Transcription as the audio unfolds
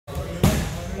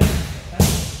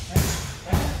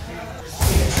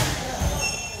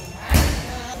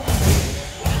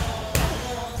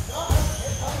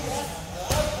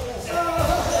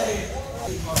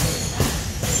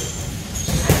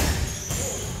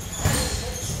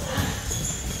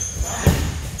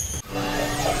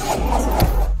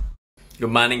Good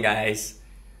morning, guys.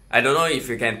 I don't know if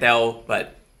you can tell,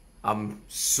 but I'm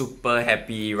super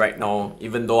happy right now,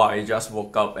 even though I just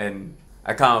woke up and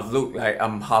I kind of look like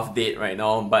I'm half dead right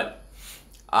now, but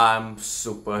I'm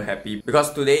super happy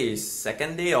because today is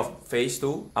second day of phase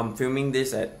 2. I'm filming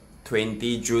this at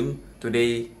 20 June.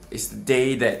 Today is the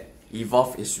day that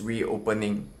Evolve is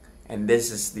reopening, and this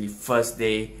is the first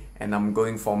day, and I'm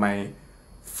going for my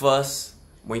first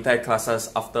Muay Thai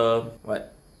classes after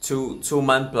what, two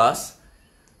months plus.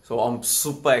 So I'm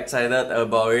super excited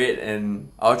about it,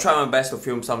 and I'll try my best to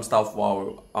film some stuff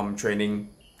while I'm training.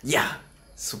 Yeah,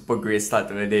 super great start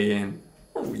to the day, and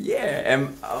oh yeah,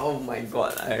 and oh my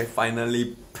god, I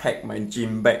finally packed my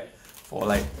gym bag for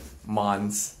like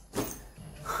months.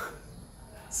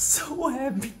 So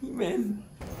happy, man.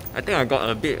 I think I got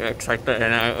a bit excited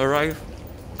and I arrived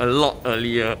a lot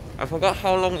earlier. I forgot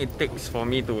how long it takes for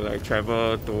me to like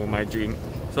travel to my gym.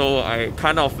 So I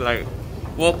kind of like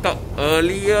woke up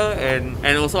earlier and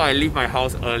also I leave my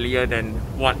house earlier than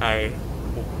what I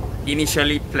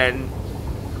initially planned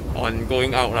on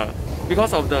going out lah.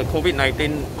 Because of the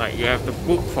COVID-19, like you have to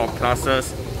book for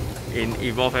classes in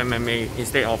Evolve MMA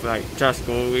instead of like just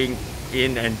going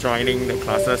in and joining the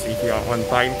classes if you are on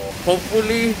time.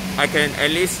 Hopefully I can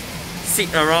at least sit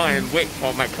around and wait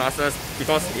for my classes,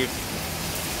 because if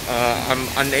I'm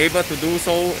unable to do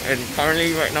so and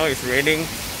currently right now it's raining,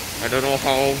 I don't know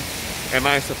how am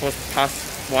I supposed to pass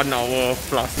 1 hour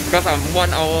plus, because I'm 1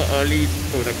 hour early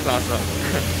to the class.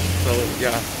 So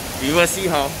yeah, we will see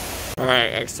how.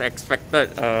 Alright, as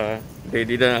expected, they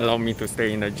didn't allow me to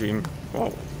stay in the gym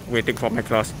while waiting for my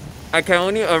class. I can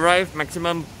only arrive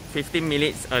maximum 15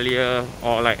 minutes earlier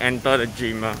or like enter the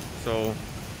gym. So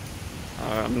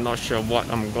I'm not sure what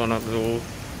I'm gonna do.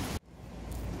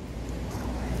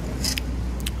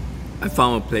 I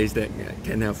found a place that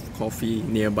can have coffee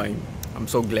nearby. I'm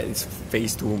so glad it's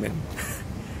phase 2, man.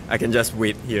 I can just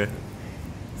wait here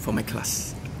for my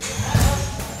class.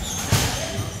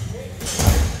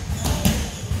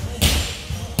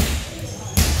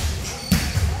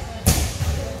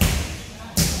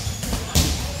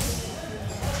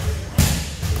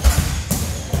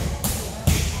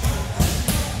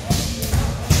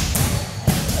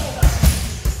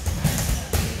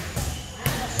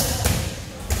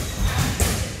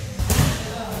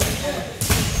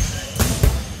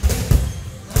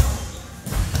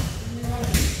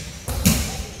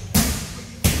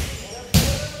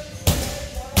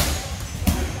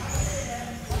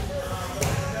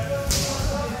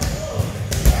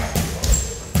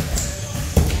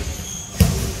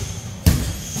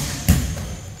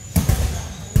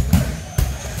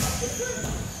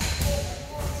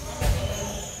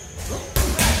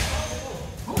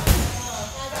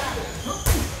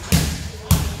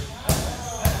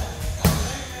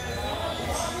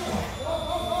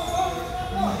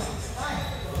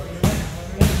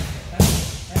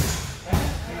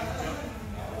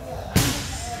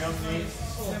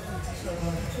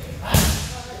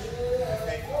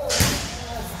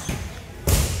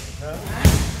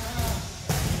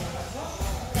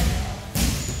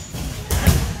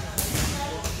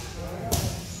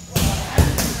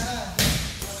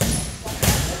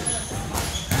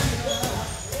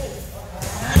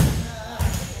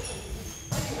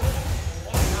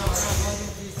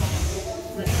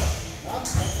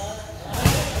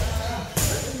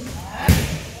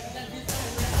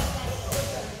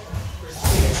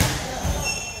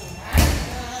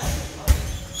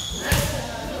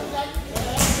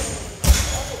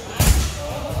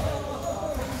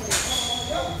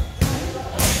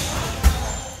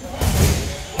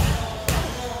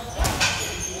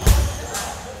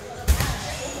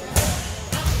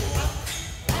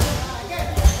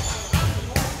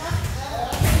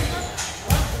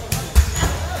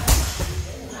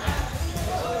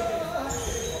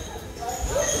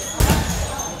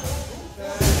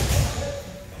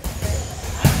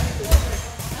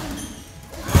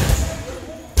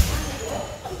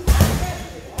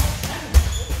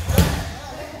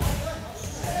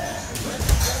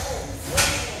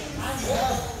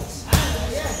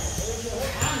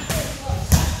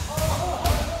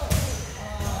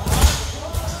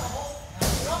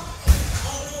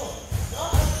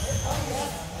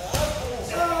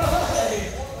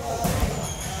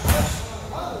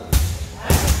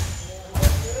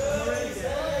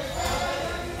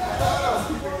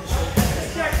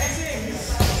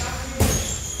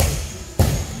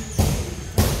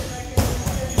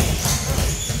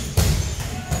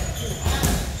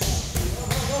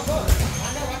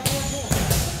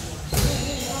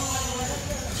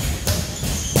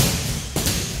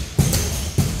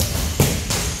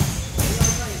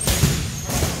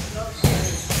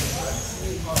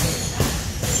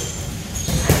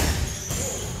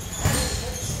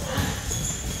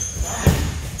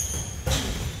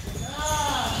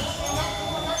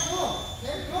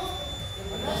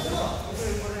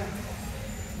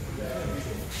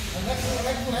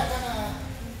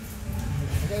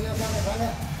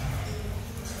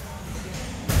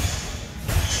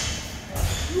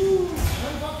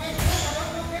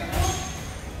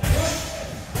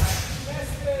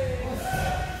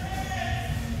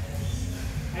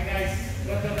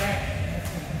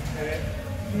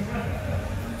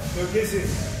 Okay,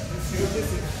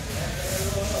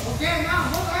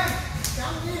 now move on.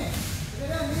 Jump knee.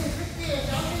 Together, knee 50,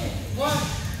 jump knee. 1,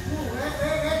 2,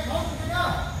 wait, hold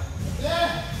together. Okay.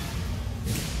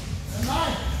 And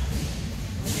 9.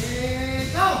 Okay,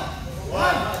 go.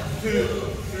 1, 2,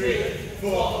 3,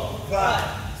 4,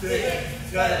 5,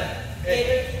 6, 7,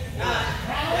 8, 9,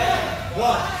 10.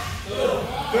 1, 2,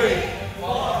 3,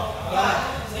 4,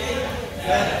 5, 6,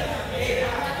 7, 8,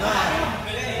 9.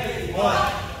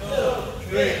 1, 2,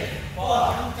 3,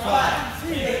 4, 5,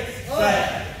 6,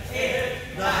 7,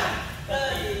 8, 9,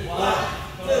 1,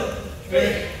 2,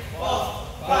 3, 4,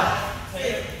 5,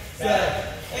 6, 7,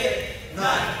 8,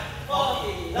 9,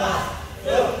 40, last,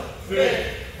 2, 3,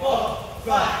 4,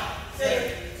 5,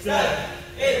 6, 7,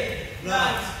 8,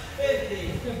 9,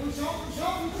 50. Push up.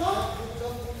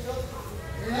 One,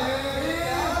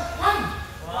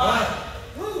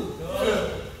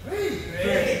 2,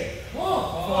 3,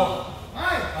 4,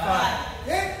 5,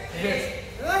 6,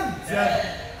 7,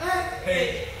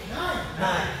 8, 9,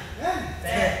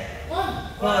 10, 1,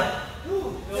 2,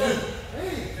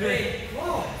 3,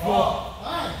 4,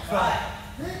 5,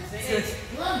 6,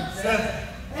 7,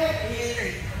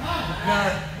 8, 9,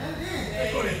 10,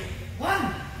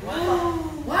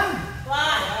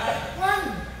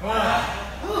 1,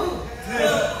 2,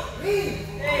 3,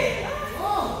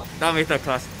 4. Done with the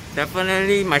class.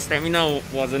 Definitely my stamina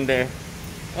wasn't there.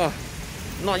 Oh,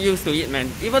 not used to it,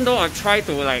 man. Even though I tried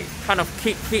to like kind of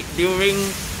keep fit during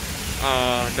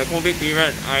the COVID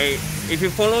period, if you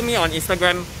follow me on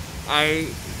Instagram, I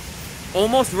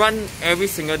almost run every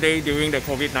single day during the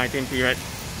COVID-19 period.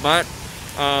 But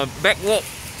back work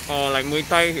or like Muay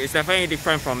Thai is definitely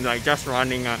different from like just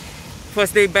running.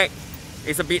 First day back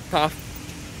is a bit tough,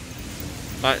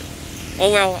 but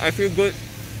oh well, I feel good.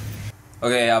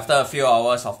 Okay, after a few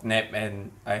hours of nap and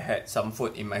I had some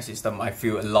food in my system, I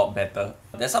feel a lot better.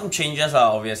 There's some changes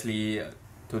obviously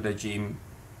to the gym.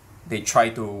 They try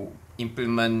to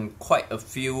implement quite a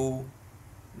few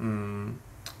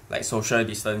like social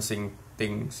distancing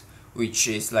things, which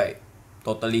is like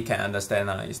totally can understand.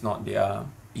 It's not their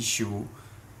issue,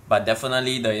 but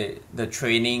definitely the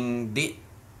training did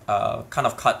kind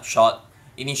of cut short.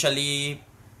 Initially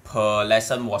per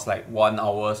lesson was like 1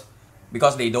 hour,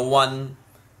 because they don't want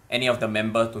any of the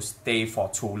members to stay for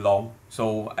too long.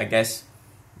 So I guess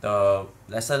the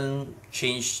lesson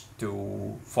changed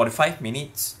to 45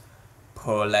 minutes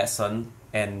per lesson,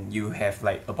 and you have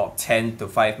like about 10 to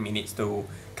 5 minutes to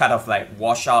kind of like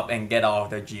wash up and get out of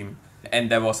the gym. And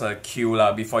there was a queue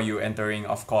before you entering,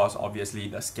 of course, obviously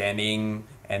the scanning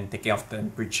and taking of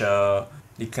temperature,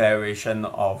 declaration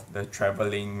of the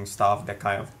traveling stuff, that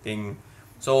kind of thing.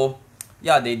 So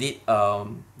yeah, they did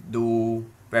do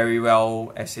very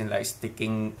well, as in like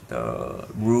sticking the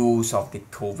rules of the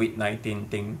COVID-19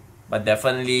 thing. But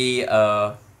definitely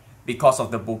because of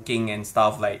the booking and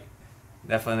stuff, like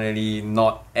definitely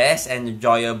not as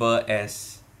enjoyable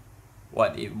as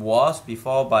what it was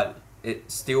before, but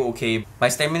it's still okay. My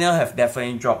stamina have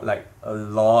definitely dropped like a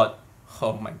lot.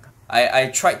 Oh my god.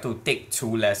 I tried to take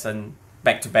 2 lessons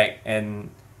back to back, and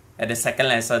at the second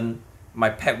lesson, my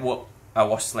pep work, I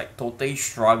was like totally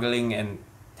struggling and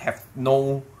have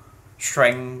no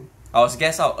strength. I was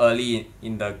gassed out early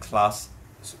in the class,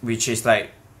 which is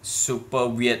like super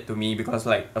weird to me, because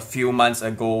like a few months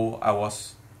ago I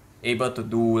was able to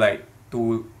do like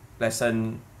 2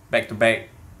 lessons back to back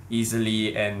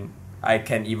easily, and I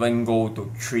can even go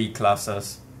to 3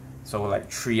 classes, so like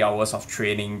 3 hours of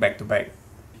training back to back.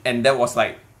 And that was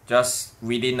like just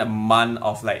within a month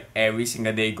of like every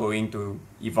single day going to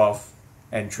Evolve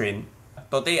and train.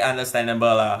 Totally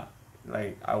understandable lah.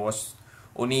 Like I was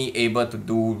only able to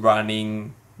do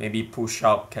running, maybe push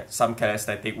up, some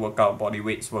calisthenic workout, body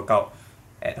weights workout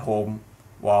at home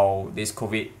while this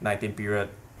COVID-19 period.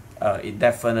 It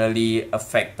definitely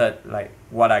affected like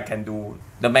what I can do.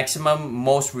 The maximum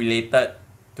most related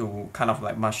to kind of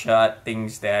like martial art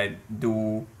things that I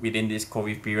do within this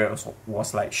COVID period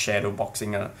was like shadow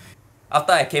boxing.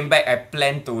 After I came back, I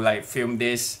planned to like film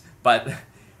this, but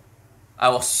I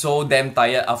was so damn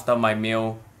tired after my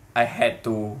meal. I had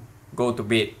to go to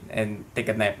bed and take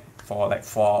a nap for like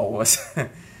 4 hours.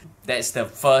 That's the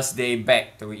first day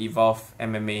back to Evolve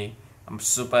MMA. I'm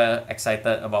super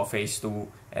excited about phase 2,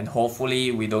 and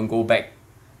hopefully we don't go back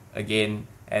again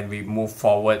and we move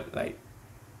forward. Like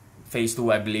phase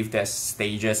 2, I believe there's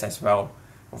stages as well.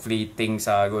 Hopefully things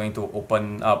are going to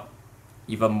open up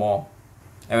even more.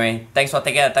 Anyway, thanks for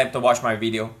taking the time to watch my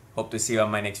video. Hope to see you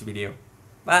on my next video.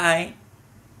 Bye!